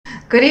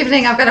Good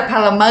evening. I've got a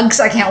pile of mugs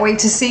I can't wait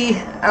to see.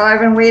 Oh, I've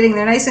been waiting.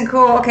 They're nice and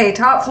cool. Okay,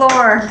 top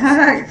floor.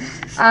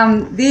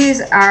 These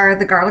are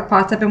the garlic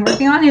pots I've been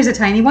working on. Here's a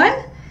tiny one.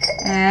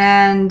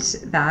 And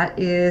that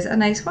is a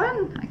nice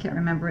one. I can't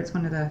remember. It's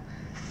one of the...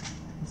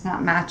 It's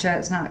not matcha.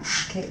 It's not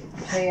kea.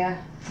 I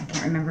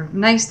can't remember.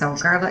 Nice though.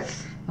 Garlic.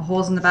 The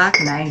holes in the back.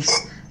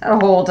 Nice. That'll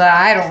hold,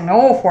 I don't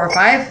know, 4 or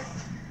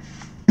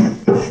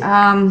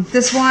 5.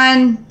 This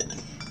one...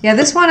 Yeah,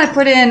 this one I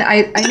put in,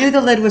 I knew the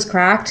lid was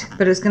cracked,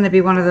 but it's going to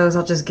be one of those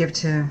I'll just give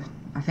to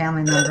a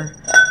family member.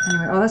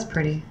 Anyway, oh, that's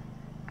pretty.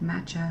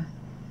 Matcha,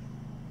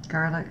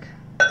 garlic.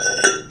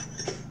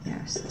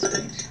 Yes, that's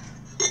great.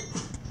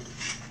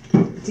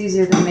 It's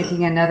easier than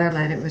making another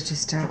lid. It was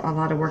just a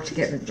lot of work to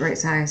get the right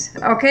size.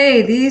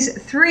 Okay,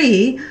 these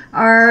 3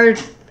 are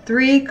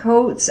 3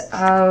 coats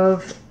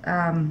of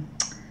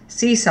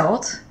sea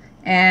salt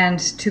and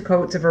 2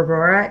 coats of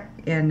Aurora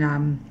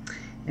in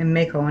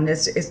Mako, and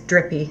it's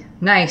drippy.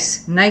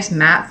 Nice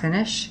matte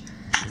finish.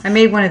 I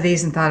made one of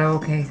these and thought, oh,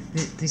 okay,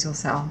 these will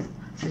sell.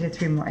 I did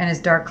 3 more, and it's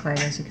dark clay,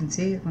 as you can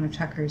see. One of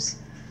Tucker's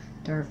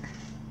dark.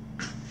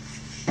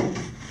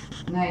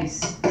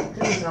 Nice, good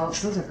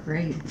results. Those are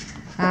great.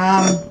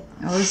 Oh,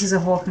 this is a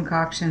whole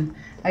concoction.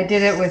 I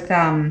did it with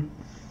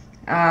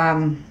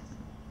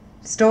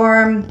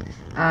Storm.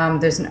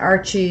 There's an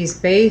Archie's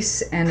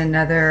base and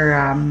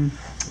another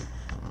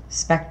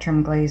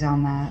Spectrum glaze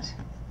on that.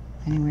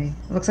 Anyway,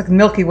 it looks like a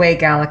Milky Way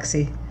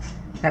galaxy.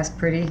 That's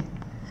pretty.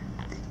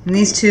 And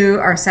these 2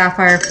 are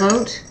Sapphire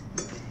Float.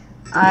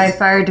 I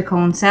fired to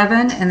cone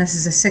 7, and this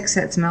is a 6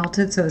 that's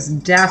melted, so it's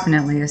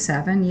definitely a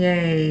 7.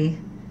 Yay.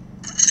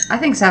 I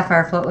think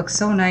Sapphire Float looks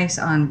so nice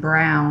on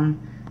brown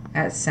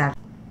at 7.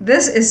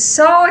 This is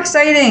so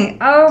exciting.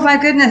 Oh my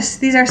goodness.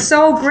 These are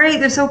so great.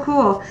 They're so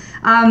cool.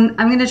 I'm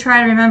going to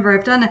try to remember.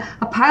 I've done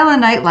a pile of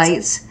night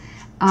lights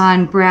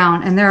on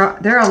brown, and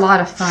they're a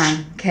lot of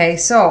fun. Okay,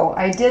 so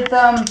I did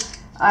them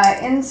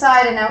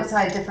inside and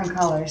outside different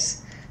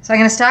colors. So I'm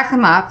going to stack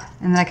them up,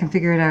 and then I can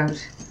figure it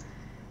out.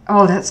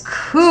 Oh, that's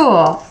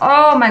cool.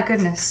 Oh my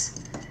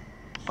goodness.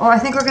 Oh, I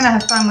think we're going to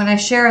have fun when I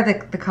share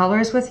the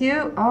colors with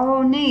you.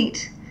 Oh,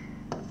 neat.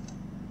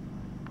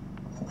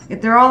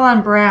 They're all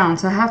on brown,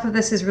 so half of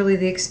this is really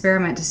the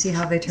experiment to see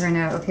how they turn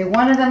out. Okay,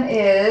 one of them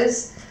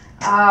is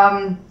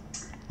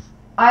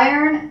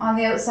iron on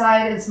the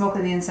outside and smoke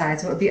on the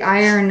inside. So it would be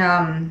iron,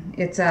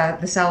 it's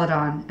the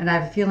Celadon, and I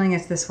have a feeling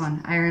it's this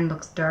one. Iron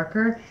looks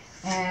darker,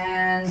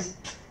 and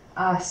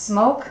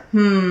smoke,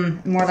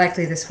 more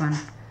likely this one.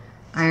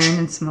 Iron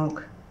and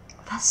smoke.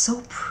 That's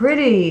so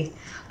pretty.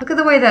 Look at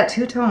the way that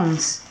 2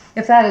 tones,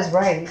 if that is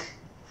right.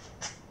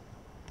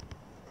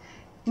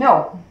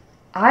 No,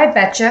 I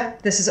betcha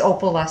this is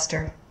opal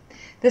luster.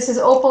 This is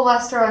opal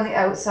luster on the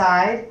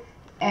outside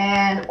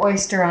and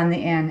oyster on the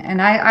in,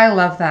 and I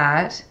love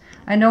that.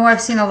 I know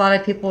I've seen a lot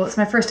of people, it's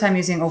my first time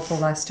using opal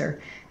luster,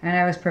 and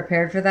I was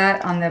prepared for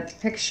that. On the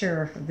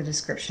picture of the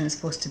description, it's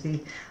supposed to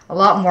be a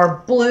lot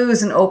more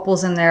blues and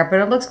opals in there,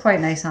 but it looks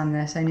quite nice on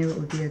this. I knew it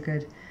would be a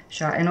good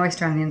shot. And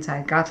oyster on the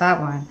inside, got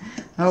that one.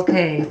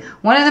 Okay,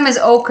 one of them is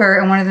ochre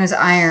and one of them is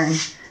iron.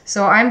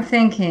 So I'm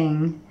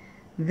thinking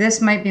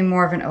this might be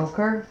more of an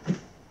ochre.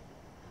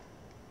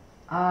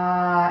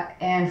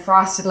 And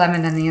frosted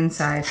lemon on the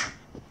inside.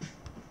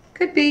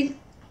 Could be,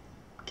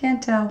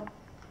 can't tell,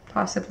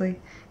 possibly.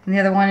 And the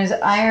other one is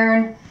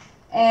iron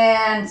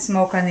and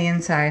smoke on the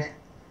inside.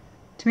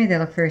 To me, they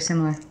look very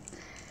similar.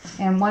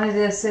 And one of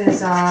this is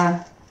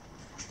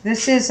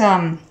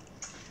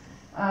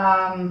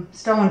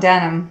stone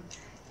denim,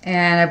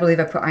 and I believe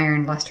I put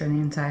iron luster on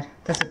the inside.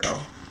 That's a go.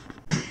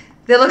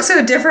 They look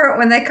so different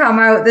when they come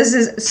out. This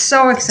is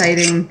so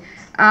exciting.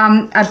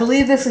 I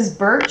believe this is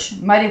birch,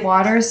 muddy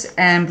waters,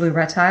 and blue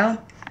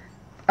reptile.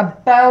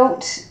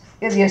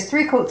 It has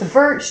 3 coats of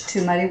birch,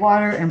 2 muddy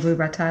water, and blue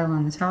reptile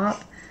on the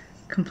top.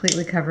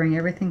 Completely covering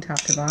everything top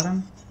to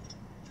bottom.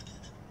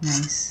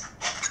 Nice.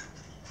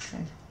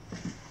 Okay.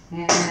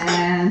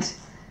 And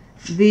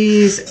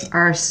these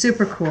are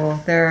super cool.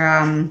 They're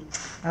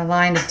a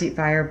line of deep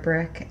fire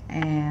brick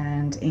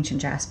and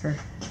ancient jasper.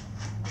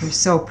 They're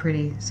so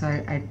pretty. So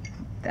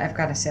I've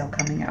got a sale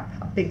coming up.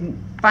 A big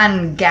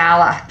fun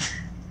gala.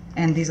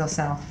 And these will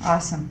sell.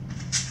 Awesome.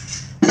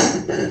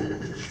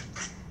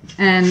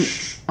 And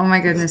oh my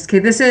goodness. Okay,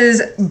 this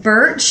is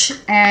birch,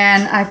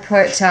 and I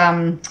put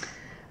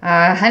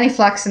honey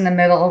flux in the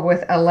middle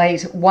with a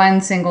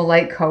one single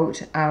light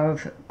coat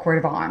of Coeur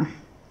d'Alene,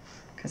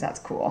 because that's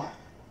cool.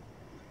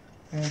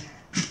 Good.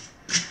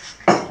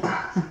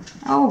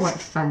 Oh, what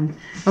fun.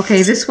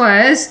 Okay, this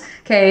was,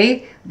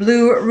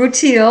 blue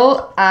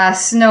rutile,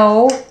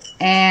 snow,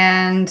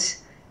 and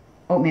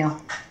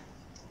oatmeal.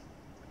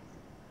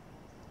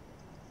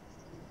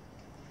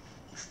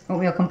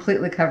 Oatmeal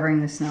completely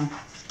covering the snow.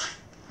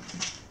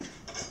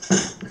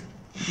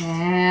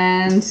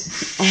 And,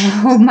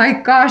 oh my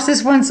gosh,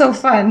 this one's so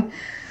fun.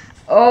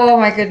 Oh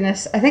my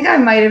goodness. I think I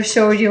might have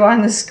showed you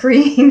on the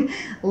screen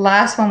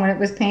last one when it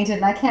was painted,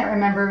 and I can't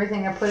remember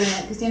everything I put in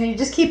it, because you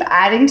just keep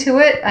adding to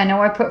it. I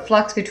know I put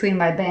flux between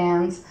my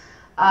bands.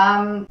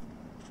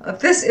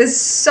 This is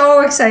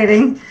so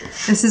exciting.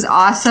 This is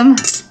awesome.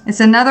 It's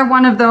another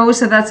one of those,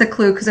 so that's a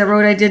clue because I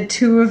wrote I did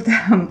 2 of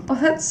them. Oh,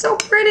 that's so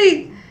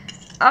pretty.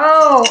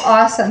 Oh,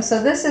 awesome.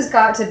 So this has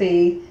got to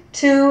be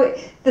 2,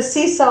 the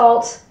sea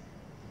salt,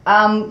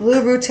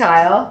 blue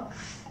rutile,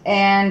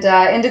 and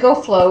indigo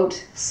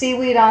float,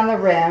 seaweed on the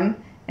rim,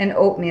 and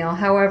oatmeal.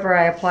 However,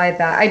 I applied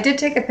that. I did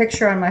take a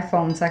picture on my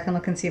phone so I can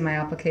look and see my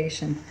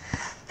application.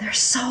 They're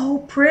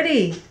so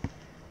pretty.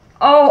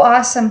 Oh,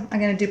 awesome. I'm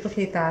going to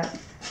duplicate that.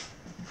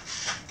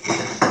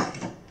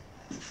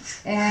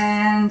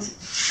 And,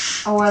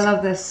 oh, I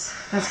love this.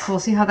 That's cool.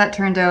 See how that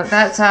turned out?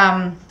 That's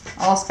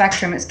all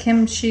spectrum. It's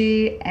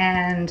kimchi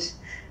and,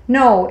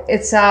 no,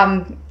 it's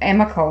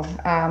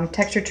Emiko,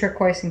 textured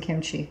turquoise and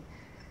kimchi.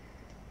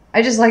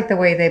 I just like the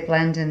way they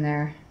blend in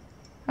there.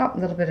 Oh, a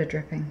little bit of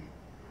dripping.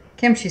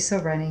 Kimchi's so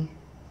runny.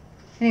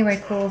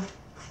 Anyway, cool.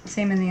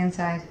 Same in the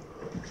inside.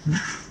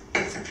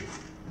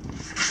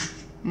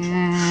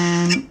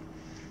 And,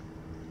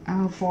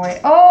 oh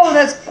boy. Oh,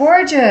 that's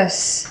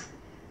gorgeous.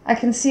 I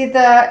can see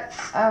that.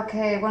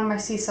 Okay, one of my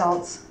sea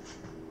salts.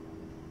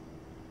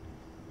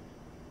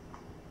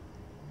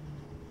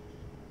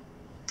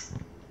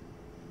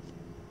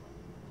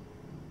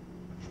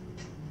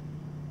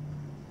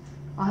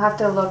 I'll have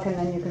to look and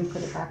then you can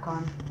put it back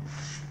on.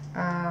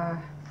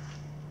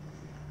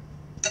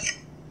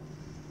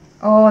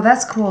 Oh,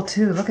 that's cool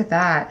too. Look at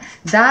that.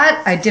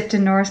 That I dipped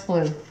in Norris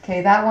Blue.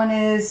 Okay, that one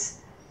is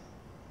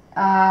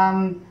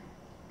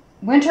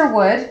Winter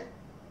Wood,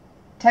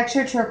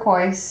 textured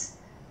turquoise,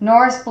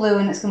 Norris Blue,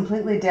 and it's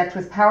completely dipped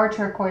with power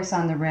turquoise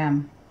on the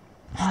rim.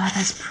 Oh,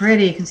 that's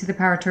pretty. You can see the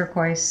power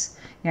turquoise.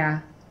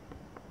 Yeah.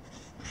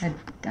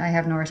 I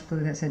have Norris Blue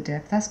that's a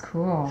dip. That's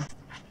cool.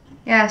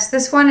 Yes,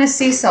 this one is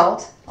sea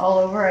salt all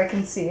over. I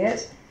can see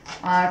it.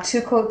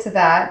 2 coats of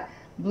that.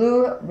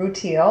 Blue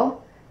rutile.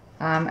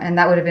 And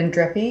that would have been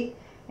drippy.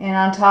 And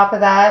on top of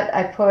that,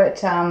 I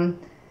put a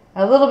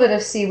little bit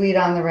of seaweed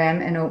on the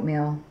rim and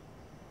oatmeal.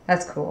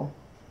 That's cool.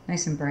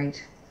 Nice and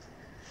bright.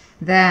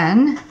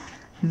 Then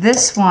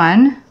this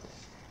one,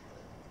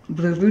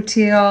 blue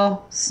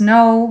rutile,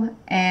 snow,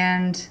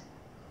 and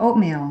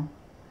oatmeal.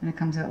 And it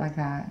comes out like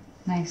that.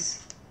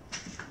 Nice.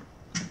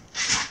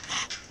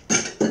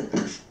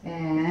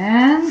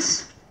 And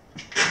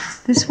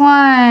this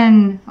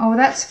one, oh,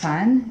 that's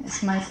fun.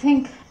 It's my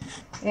pink.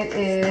 It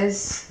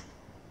is...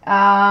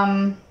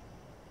 I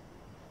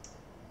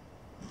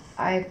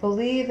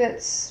believe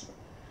it's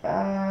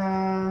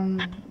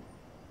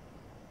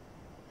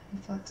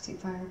Flux Deep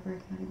Fire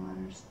Brick Muddy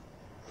Waters.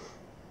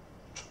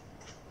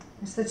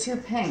 It's the 2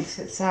 pinks.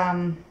 It's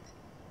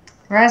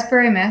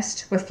Raspberry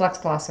Mist with Flux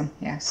Blossom.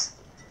 Yes,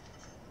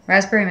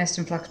 Raspberry Mist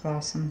and Flux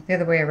Blossom. The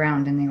other way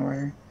around in the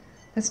order.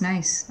 That's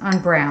nice on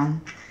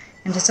brown,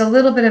 and just a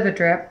little bit of a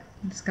drip.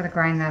 I'm just gotta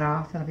grind that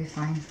off. That'll be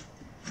fine.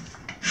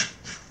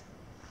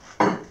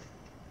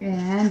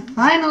 And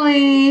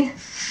finally,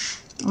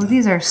 oh,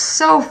 these are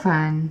so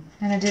fun.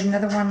 And I did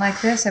another one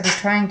like this. I was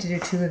trying to do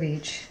 2 of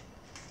each.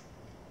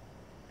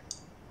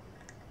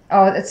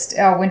 Oh, it's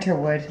Winter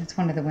Wood. It's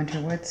one of the Winter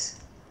Woods.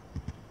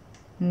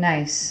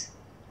 Nice.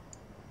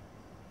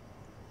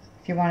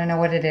 If you want to know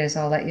what it is,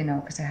 I'll let you know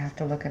because I have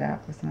to look it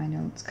up with my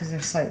notes because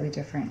they're slightly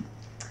different.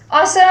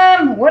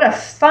 Awesome! What a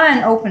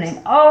fun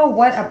opening. Oh,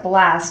 what a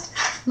blast.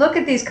 Look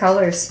at these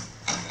colors.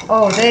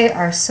 Oh, they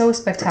are so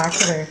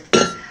spectacular.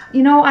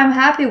 You know, I'm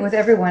happy with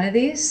every one of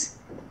these.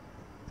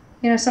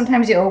 You know,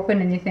 sometimes you open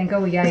and you think,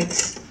 oh,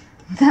 yikes.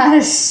 That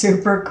is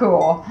super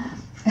cool.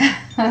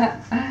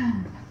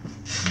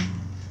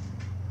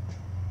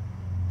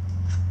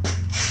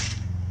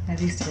 Yeah,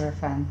 these 2 are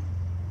fun.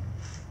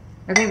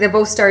 I think they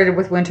both started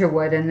with Winter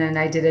Wood, and then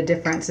I did a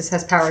difference. This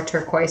has power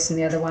turquoise, and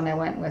the other one I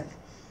went with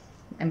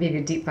maybe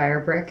a deep fire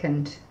brick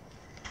and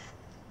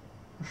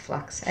a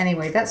flux.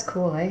 Anyway, that's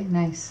cool, eh?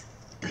 Nice.